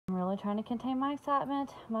trying to contain my excitement.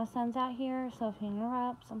 My son's out here, so if he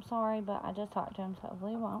interrupts, I'm sorry, but I just talked to him, so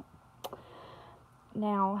hopefully he won't.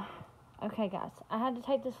 Now, okay, guys, I had to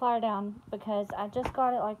take this flyer down because I just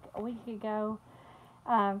got it like a week ago.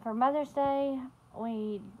 For Mother's Day,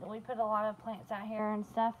 we put a lot of plants out here and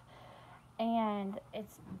stuff, and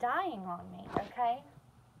it's dying on me, okay?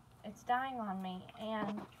 It's dying on me,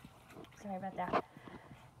 and sorry about that.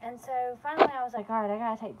 And so finally I was like, all right, I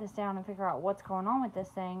gotta take this down and figure out what's going on with this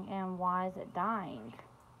thing and why is it dying.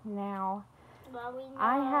 Now,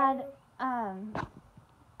 I had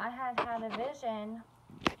a vision,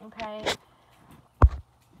 okay?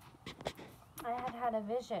 I had a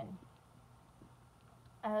vision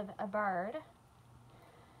of a bird,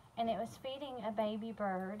 and it was feeding a baby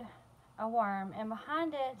bird a worm, and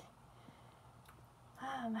behind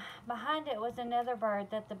it was another bird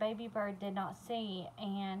that the baby bird did not see,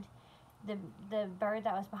 and the bird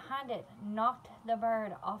that was behind it knocked the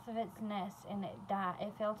bird off of its nest, and it died.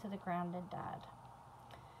 It fell to the ground and died.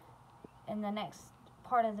 In the next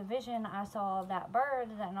part of the vision, I saw that bird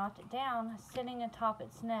that knocked it down sitting atop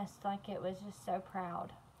its nest like it was just so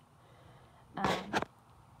proud.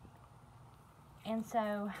 And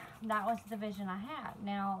so that was the vision I had.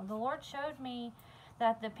 Now, the Lord showed me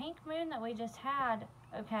that the pink moon that we just had,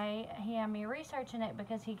 okay, he had me researching it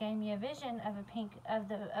because he gave me a vision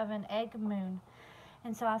of an egg moon.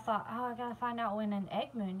 And so I thought, oh, I gotta find out when an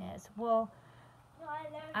egg moon is. Well,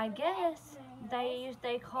 I guess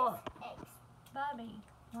they call it, Bobby,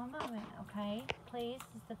 one moment, okay, please,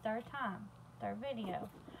 this is the third video.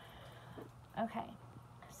 Okay,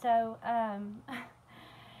 so,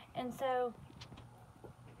 and so,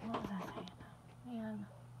 what was I saying? Man,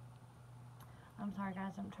 I'm sorry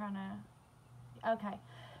guys, I'm trying to, okay.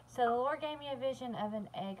 So the Lord gave me a vision of an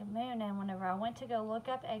egg moon, and whenever I went to go look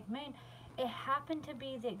up egg moon, it happened to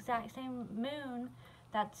be the exact same moon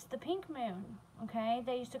that's the pink moon, okay?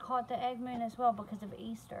 They used to call it the egg moon as well because of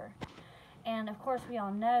Easter. And of course we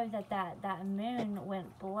all know that moon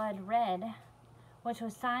went blood red, which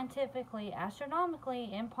was scientifically, astronomically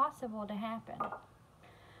impossible to happen.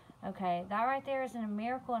 Okay, that right there is a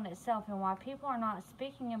miracle in itself, and why people are not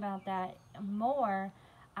speaking about that more,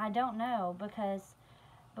 I don't know, because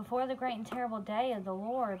before the great and terrible day of the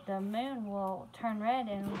Lord, the moon will turn red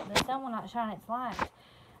and the sun will not shine its light,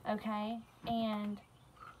 okay? And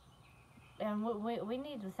we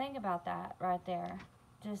need to think about that right there.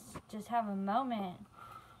 Just have a moment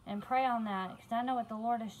and pray on that, because I know what the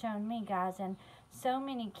Lord has shown me, guys, and so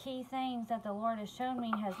many key things that the Lord has shown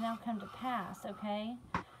me has now come to pass, okay?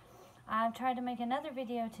 I've tried to make another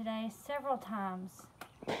video today several times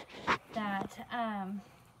that,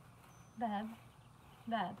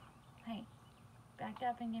 Bub, hey, back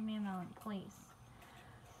up and give me a moment, please.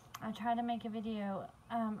 I tried to make a video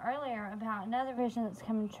earlier about another vision that's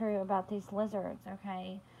coming true about these lizards,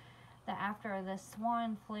 okay? That after the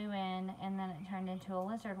swan flew in and then it turned into a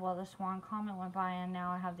lizard, well, the swan comet went by, and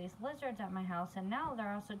now I have these lizards at my house, and now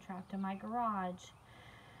they're also trapped in my garage.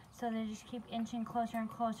 So they just keep inching closer and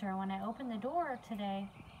closer. And when I opened the door today,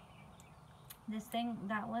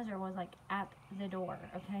 that lizard was like at the door,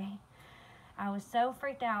 okay? I was so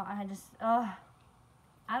freaked out. I just, I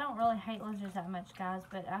don't really hate lizards that much, guys,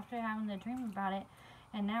 but after having the dream about it,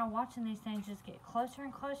 and now watching these things just get closer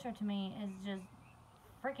and closer to me is just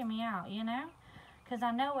freaking me out, you know? Because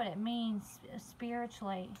I know what it means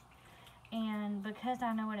spiritually. And because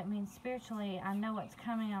I know what it means spiritually, I know what's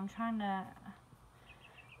coming. I'm trying to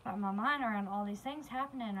wrap my mind around all these things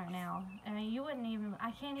happening right now. I mean,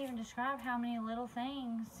 I can't even describe how many little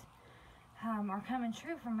things are coming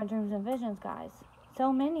true from my dreams and visions, guys.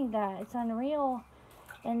 So many that it's unreal,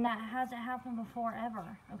 and that hasn't happened before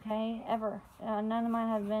ever, okay? Ever. None of mine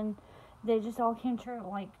have been, they just all came true,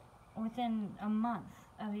 like, within a month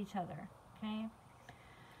of each other, okay?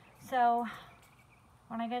 So,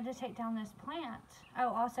 when I go to take down this plant, oh,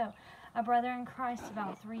 also, a brother in Christ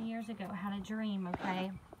about 3 years ago had a dream,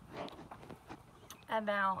 okay,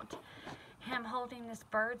 about him holding this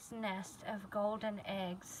bird's nest of golden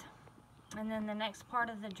eggs. And then the next part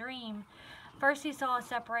of the dream, first he saw a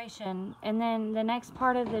separation, and then the next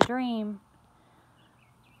part of the dream,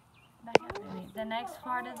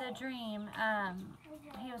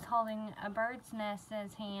 he was holding a bird's nest in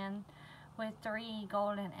his hand with 3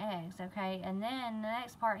 golden eggs, okay? And then the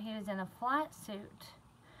next part, he was in a flight suit,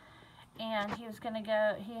 and he was gonna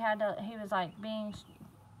go, he was like being,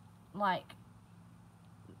 like,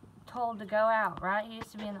 told to go out, right? He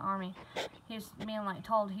used to be in the army. He was being, like,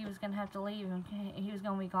 told he was gonna have to leave, and he was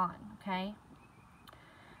gonna be gone, okay?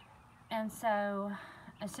 And so,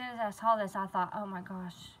 as soon as I saw this, I thought, oh my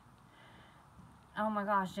gosh, oh my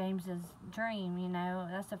gosh, James's dream, you know.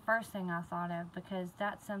 That's the first thing I thought of, because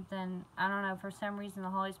that's something, I don't know, for some reason the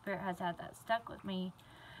Holy Spirit has had that stuck with me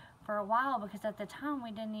for a while, because at the time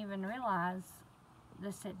we didn't even realize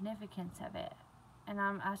the significance of it. And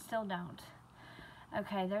I still don't.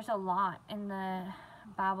 Okay, there's a lot in the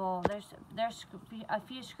Bible. There's a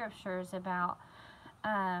few scriptures about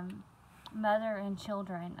mother and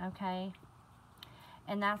children, okay?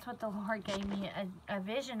 And that's what the Lord gave me a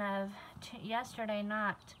vision of yesterday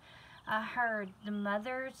night. I heard the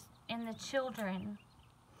mothers and the children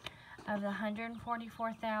of the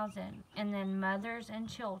 144,000, and then mothers and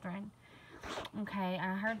children. Okay,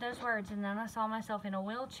 I heard those words, and then I saw myself in a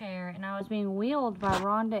wheelchair, and I was being wheeled by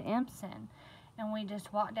Rhonda Empson. And we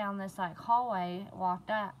just walked down this like hallway, walked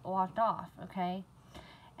off, okay?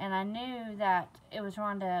 And I knew that it was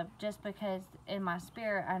Rhonda just because in my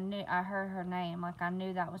spirit I heard her name, like I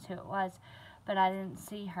knew that was who it was, but I didn't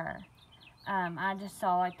see her. I just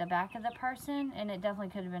saw like the back of the person, and it definitely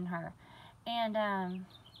could have been her. And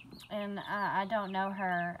I don't know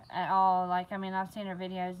her at all. Like, I mean, I've seen her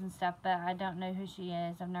videos and stuff, but I don't know who she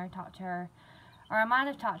is. I've never talked to her. Or I might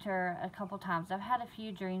have talked to her a couple times. I've had a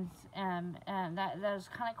few dreams that was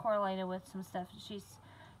kind of correlated with some stuff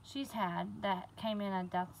she's had that came in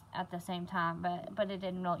at the same time, but it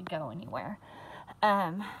didn't really go anywhere.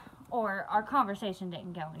 Or our conversation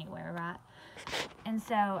didn't go anywhere, right? And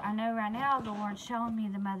so I know right now the Lord's showing me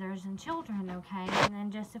the mothers and children, okay? And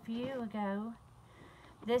then just a few ago,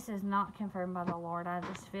 this is not confirmed by the Lord. I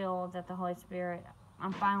just feel that the Holy Spirit,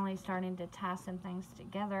 I'm finally starting to tie some things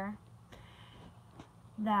together,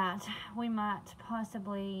 that we might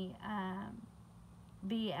possibly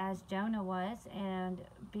be as Jonah was and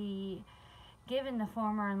be given the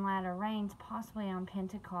former and latter rains, possibly on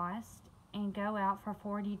Pentecost, and go out for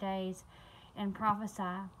 40 days and prophesy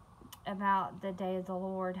about the day of the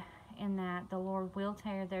Lord, and that the Lord will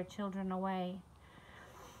tear their children away.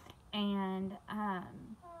 And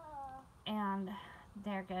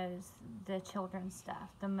there goes the children's stuff,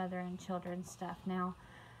 the mother and children's stuff. Now,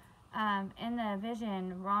 in the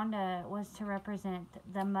vision, Rhonda was to represent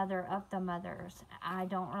the mother of the mothers. I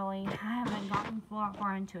haven't gotten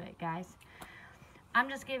far into it, guys. I'm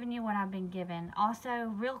just giving you what I've been given.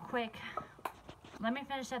 Also, real quick, let me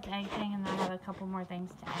finish up the egg thing, and then I have a couple more things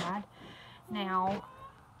to add. Now,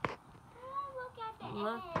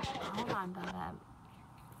 look, hold on, Bubba.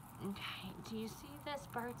 Okay, do you see this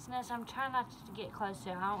bird's nest? I'm trying not to get close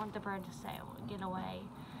to it. I don't want the bird to get away.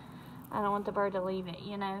 I don't want the bird to leave it,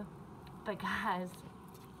 you know. But guys,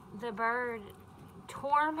 the bird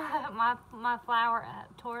tore my flower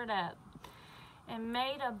up, tore it up, and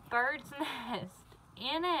made a bird's nest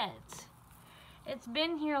in it. It's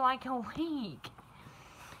been here like a week.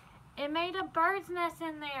 It made a bird's nest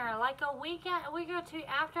in there like a week or two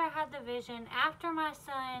after I had the vision, after my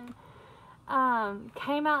son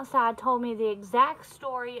came outside, told me the exact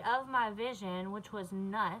story of my vision, which was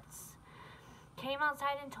nuts. Came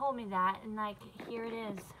outside and told me that, and like, here it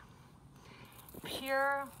is.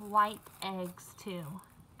 Pure white eggs too.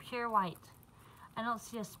 Pure white. I don't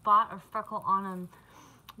see a spot or freckle on them.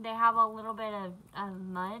 They have a little bit of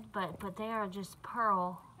mud, but they are just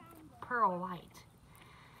pearl white.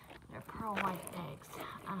 They're pearl white eggs.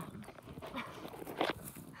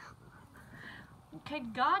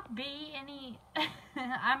 Could God be any,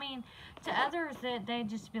 I mean, to others that they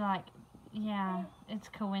just be like, yeah, it's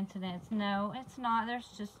coincidence. No, it's not. There's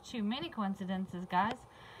just too many coincidences, guys.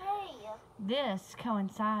 Hey. This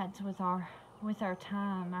coincides with our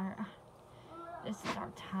time. This is our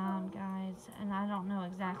time, guys, and I don't know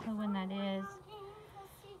exactly when that is.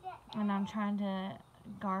 And I'm trying to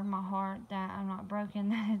guard my heart that I'm not broken,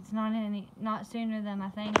 that it's not sooner than I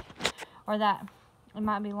think, or that it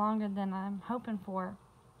might be longer than I'm hoping for.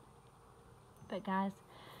 But guys,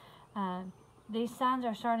 these signs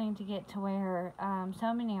are starting to get to where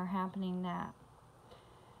so many are happening that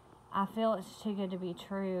I feel it's too good to be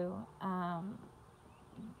true.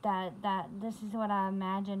 That this is what I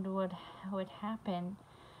imagined would happen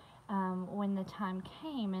when the time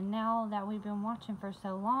came, and now that we've been watching for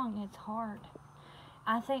so long, it's hard.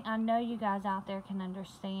 I know you guys out there can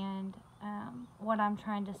understand what I'm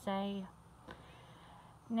trying to say.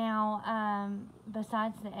 Now,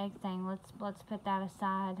 besides the egg thing, let's put that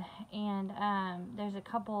aside. And there's a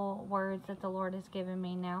couple words that the Lord has given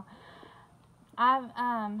me now. I've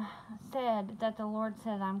said that the Lord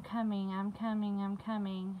said, I'm coming, I'm coming, I'm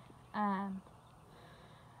coming. I'm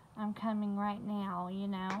coming right now, you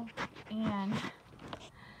know. And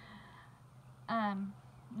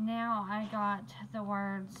now I got the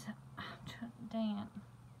words, dang it.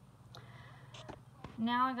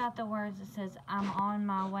 Now I got the words that says, I'm on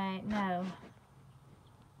my way. No,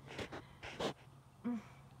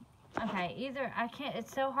 Okay, either, I can't,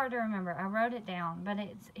 it's so hard to remember. I wrote it down, but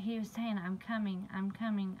he was saying, I'm coming, I'm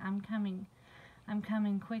coming, I'm coming, I'm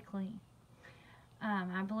coming quickly.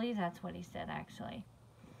 I believe that's what he said, actually.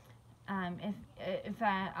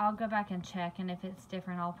 I'll go back and check, and if it's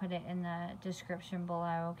different, I'll put it in the description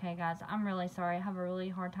below. Okay, guys, I'm really sorry. I have a really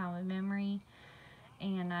hard time with memory,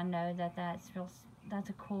 and I know that that's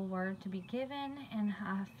a cool word to be given, and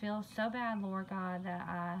I feel so bad, Lord God, that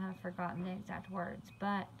I have forgotten the exact words,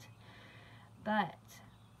 but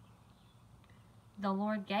the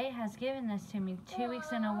Lord has given this to me 2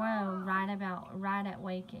 weeks in a row, right at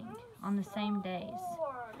waking, on the same days.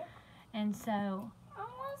 And so,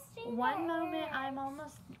 one moment I'm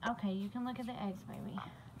almost, okay, you can look at the eggs, baby.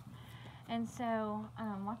 And so,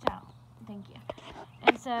 watch out. Thank you.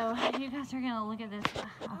 And so, you guys are going to look at this.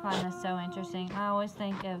 I find this so interesting. I always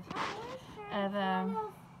think of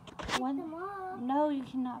no, you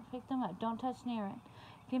cannot pick them up. Don't touch near it.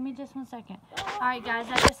 Give me just 1 second. Alright, guys,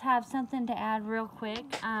 I just have something to add real quick.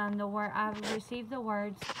 I've received the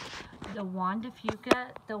words, the Wanda Fuca,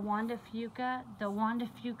 the Wanda Fuca, the Wanda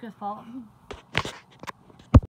Fuca fall.